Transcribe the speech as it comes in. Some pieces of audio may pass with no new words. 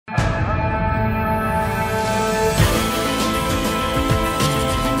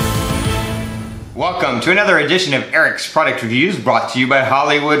Welcome to another edition of Eric's Product Reviews, brought to you by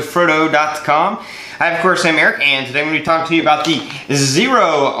hollywoodfrodo.com. I, of course, am Eric, and today I'm going to be talking to you about the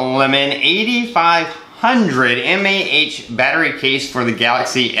Zerolemon 8500 mAh battery case for the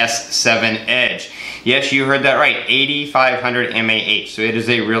Galaxy S7 Edge. Yes, you heard that right, 8500 mAh. So it is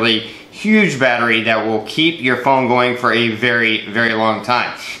a really huge battery that will keep your phone going for a very, very long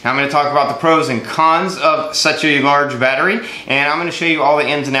time. Now I'm going to talk about the pros and cons of such a large battery, and I'm going to show you all the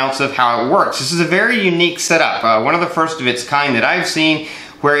ins and outs of how it works. This is a very unique setup, one of the first of its kind that I've seen,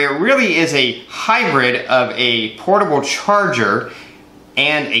 where it really is a hybrid of a portable charger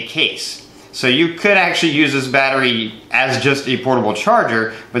and a case. So you could actually use this battery as just a portable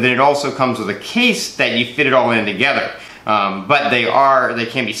charger, but then it also comes with a case that you fit it all in together. But they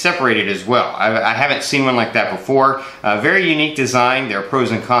can be separated as well. I haven't seen one like that before. Very unique design. There are pros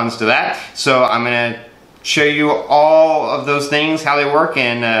and cons to that. So I'm going to show you all of those things, how they work,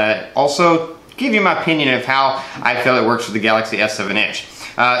 and also give you my opinion of how I feel it works with the Galaxy S7 Edge.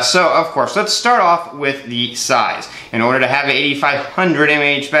 So of course, let's start off with the size. In order to have an 8500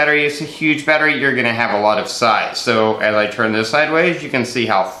 mAh battery, it's a huge battery, you're going to have a lot of size. So as I turn this sideways, you can see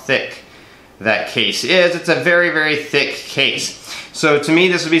how thick that case is. It's a very, very thick case. So to me,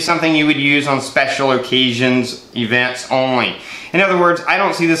 this would be something you would use on special occasions, events only. In other words, I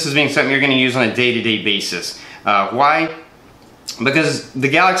don't see this as being something you're going to use on a day-to-day basis. Why? Because the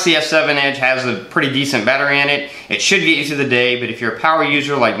Galaxy S7 Edge has a pretty decent battery in it. It should get you through the day, but if you're a power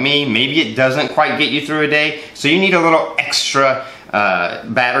user like me, maybe it doesn't quite get you through a day. So you need a little extra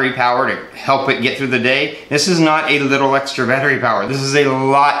battery power to help it get through the day. This is not a little extra battery power. This is a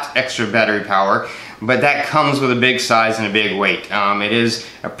lot extra battery power, but that comes with a big size and a big weight. It is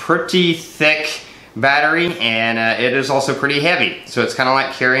a pretty thick battery, and it is also pretty heavy. So it's kind of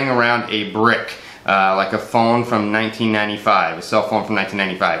like carrying around a brick, like a phone from 1995, a cell phone from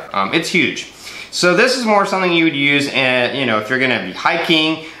 1995. It's huge. So this is more something you would use, if you're going to be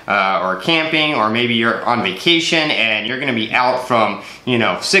hiking or camping, or maybe you're on vacation and you're going to be out from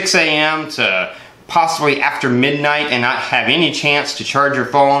 6 a.m. to possibly after midnight and not have any chance to charge your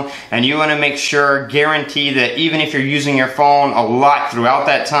phone, and you want to make sure, guarantee that even if you're using your phone a lot throughout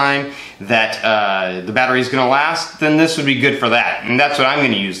that time, that the battery is going to last, then this would be good for that, and that's what I'm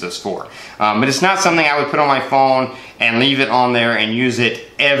going to use this for. But it's not something I would put on my phone and leave it on there and use it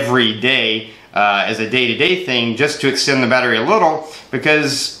every day as a day-to-day thing just to extend the battery a little,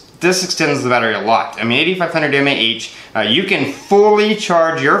 because this extends the battery a lot. I mean, 8500 mAh, you can fully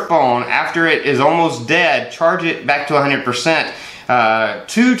charge your phone after it is almost dead, charge it back to 100%,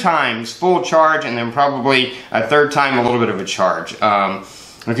 2 times full charge, and then probably a 3rd time a little bit of a charge.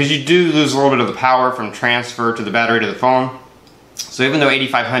 Because you do lose a little bit of the power from transfer to the battery to the phone. So even though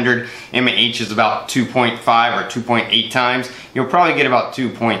 8500 mAh is about 2.5 or 2.8 times, you'll probably get about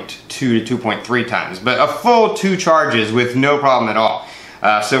 2.2 to 2.3 times. But a full 2 charges with no problem at all.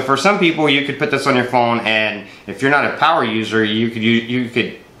 So for some people, you could put this on your phone, and if you're not a power user, you could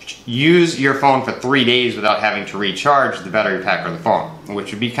use your phone for 3 days without having to recharge the battery pack or the phone,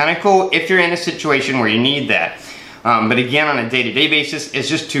 which would be kind of cool if you're in a situation where you need that. But again, on a day-to-day basis, it's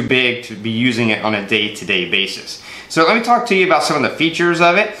just too big to be using it on a day-to-day basis. So let me talk to you about some of the features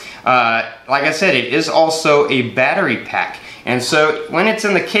of it. Like I said, it is also a battery pack. And so when it's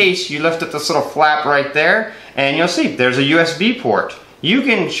in the case, you lift up this little flap right there, and you'll see there's a USB port. You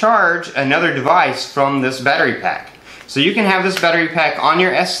can charge another device from this battery pack. So you can have this battery pack on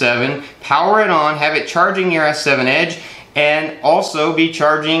your S7, power it on, have it charging your S7 Edge, and also be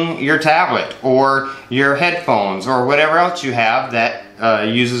charging your tablet or your headphones or whatever else you have that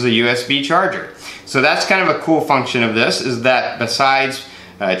uses a USB charger. So that's kind of a cool function of this, is that besides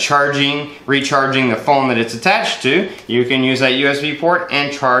recharging the phone that it's attached to, you can use that USB port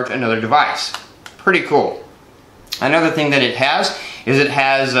and charge another device. Pretty cool. Another thing that it has is it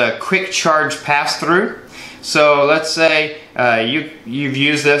has a quick charge pass-through. So let's say you've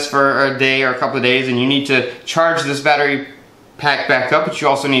used this for a day or a couple of days, and you need to charge this battery pack back up, but you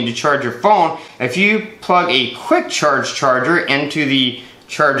also need to charge your phone. If you plug a quick charge charger into the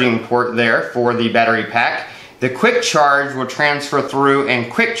charging port there for the battery pack, the quick charge will transfer through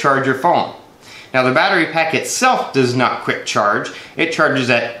and quick charge your phone. Now the battery pack itself does not quick charge, it charges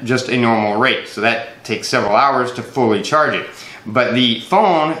at just a normal rate, so that takes several hours to fully charge it. But the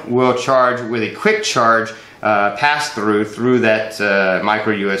phone will charge with a quick charge pass-through through that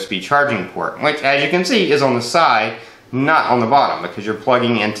micro USB charging port, which, as you can see, is on the side, not on the bottom, because you're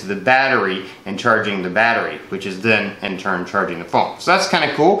plugging into the battery and charging the battery, which is then in turn charging the phone. So that's kind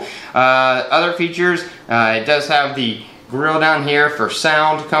of cool. Other features, it does have the grill down here for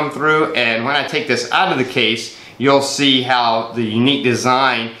sound to come through, and when I take this out of the case, you'll see how the unique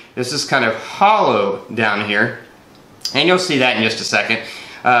design, This is kind of hollow down here, and you'll see that in just a second.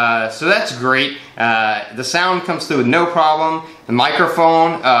 So that's great. The sound comes through with no problem. The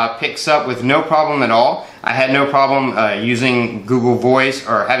microphone picks up with no problem at all. I had no problem using Google Voice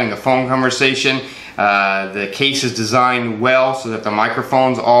or having a phone conversation. The case is designed well so that the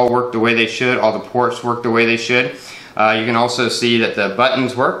microphones all work the way they should, all the ports work the way they should. You can also see that the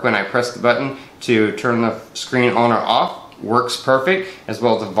buttons work when I press the button to turn the screen on or off. Works perfect, as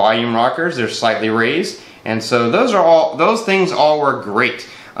well as the volume rockers. They're slightly raised, and so those things all work great.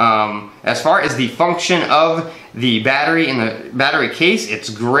 As far as the function of the battery in the battery case, it's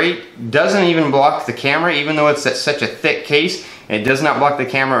great. Doesn't even block the camera, even though it's such a thick case. It does not block the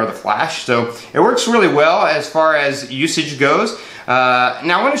camera or the flash, so it works really well as far as usage goes. Now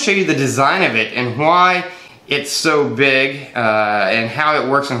I want to show you the design of it and why it's so big and how it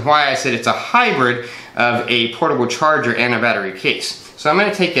works, and why I said it's a hybrid of a portable charger and a battery case. So I'm going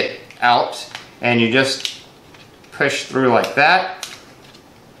to take it out, and you just push through like that,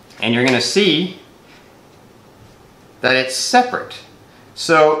 and you're going to see that it's separate.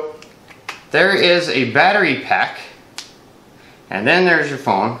 So there is a battery pack, and then there's your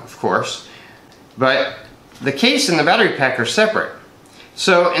phone, of course, but the case and the battery pack are separate.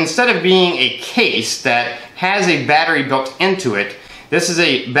 So instead of being a case that has a battery built into it, this is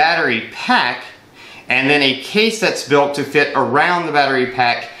a battery pack and then a case that's built to fit around the battery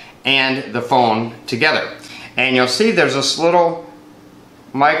pack and the phone together. And you'll see there's this little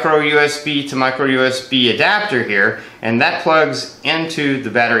micro USB to micro USB adapter here, and that plugs into the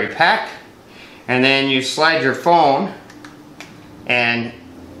battery pack, and then you slide your phone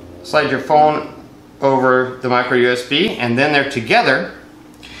over the micro USB, and then they're together,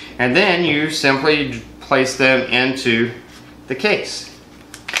 and then you simply place them into the case.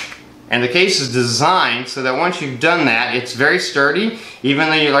 And the case is designed so that once you've done that, it's very sturdy, even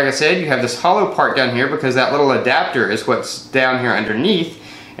though, like I said, you have this hollow part down here because that little adapter is what's down here underneath,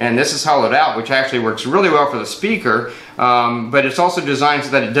 and this is hollowed out, which actually works really well for the speaker, but it's also designed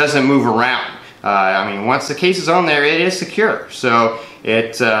so that it doesn't move around. I mean, once the case is on there, it is secure. So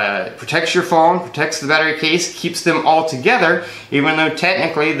it protects your phone, protects the battery case, keeps them all together, even though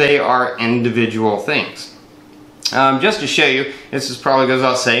technically they are individual things. Just to show you, this is probably goes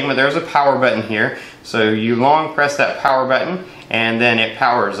without saying, but there's a power button here. So you long press that power button, and then it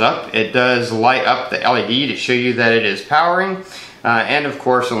powers up. It does light up the LED to show you that it is powering. And of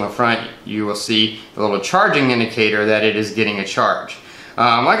course on the front you will see the little charging indicator that it is getting a charge.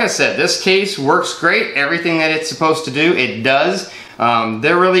 Like I said, this case works great. Everything that it's supposed to do, it does.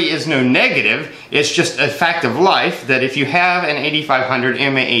 There really is no negative. It's just a fact of life that if you have an 8500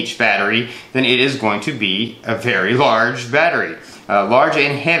 mAh battery, then it is going to be a very large battery, large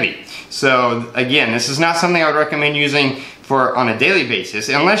and heavy. So again, this is not something I would recommend using on a daily basis,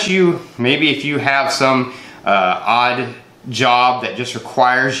 unless maybe if you have some odd job that just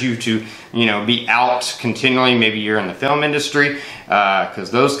requires you to, be out continually. Maybe you're in the film industry,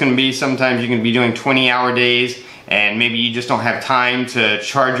 because those can be, sometimes you can be doing 20-hour days, and maybe you just don't have time to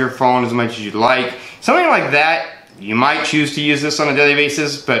charge your phone as much as you'd like. Something like that, you might choose to use this on a daily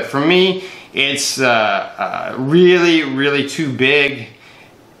basis, but for me, it's really, really too big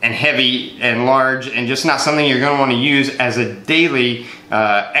and heavy and large, and just not something you're going to want to use as a daily,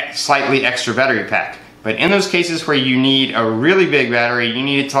 slightly extra battery pack. But in those cases where you need a really big battery, you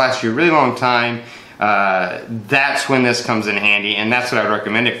need it to last you a really long time, that's when this comes in handy, and that's what I would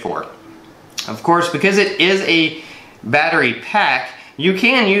recommend it for. Of course, because it is a battery pack, you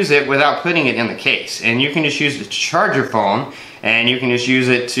can use it without putting it in the case, and you can just use it to charge your phone, and you can just use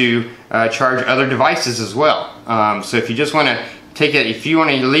it to charge other devices as well. So if you just want to take it, if you want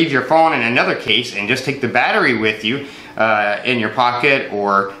to leave your phone in another case and just take the battery with you in your pocket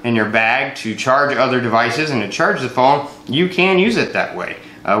or in your bag to charge other devices and to charge the phone, you can use it that way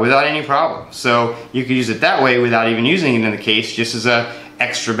without any problem. So you can use it that way without even using it in the case, just as a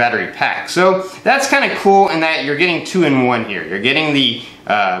extra battery pack. So that's kind of cool in that you're getting 2-in-1 here. You're getting the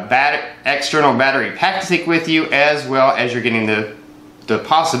external battery pack to take with you, as well as you're getting the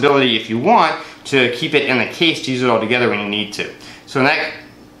possibility, if you want, to keep it in the case to use it all together when you need to. So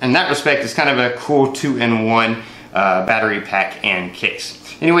in that respect, it's kind of a cool 2-in-1 battery pack and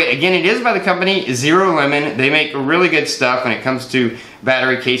case. Anyway, again, it is by the company Zerolemon. They make really good stuff when it comes to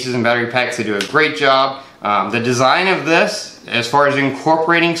battery cases and battery packs. They do a great job. The design of this, as far as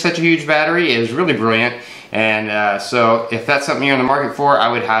incorporating such a huge battery, is really brilliant. And so if that's something you're in the market for, I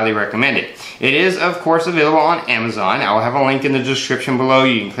would highly recommend it. It is, of course, available on Amazon. I will have a link in the description below.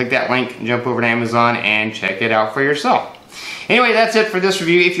 You can click that link, jump over to Amazon, and check it out for yourself. Anyway, that's it for this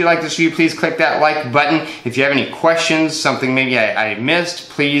review. If you like this review, please click that like button. If you have any questions, something maybe I missed,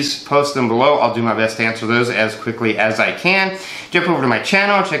 please post them below. I'll do my best to answer those as quickly as I can. Jump over to my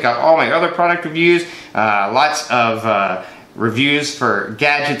channel, check out all my other product reviews. Lots of reviews for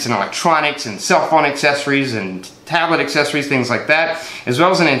gadgets and electronics and cell phone accessories and tablet accessories, things like that, as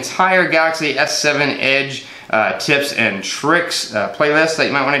well as an entire Galaxy S7 Edge tips and tricks playlist that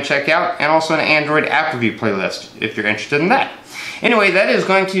you might want to check out, and also an Android app review playlist if you're interested in that. Anyway, that is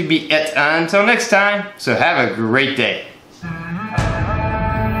going to be it until next time, so have a great day.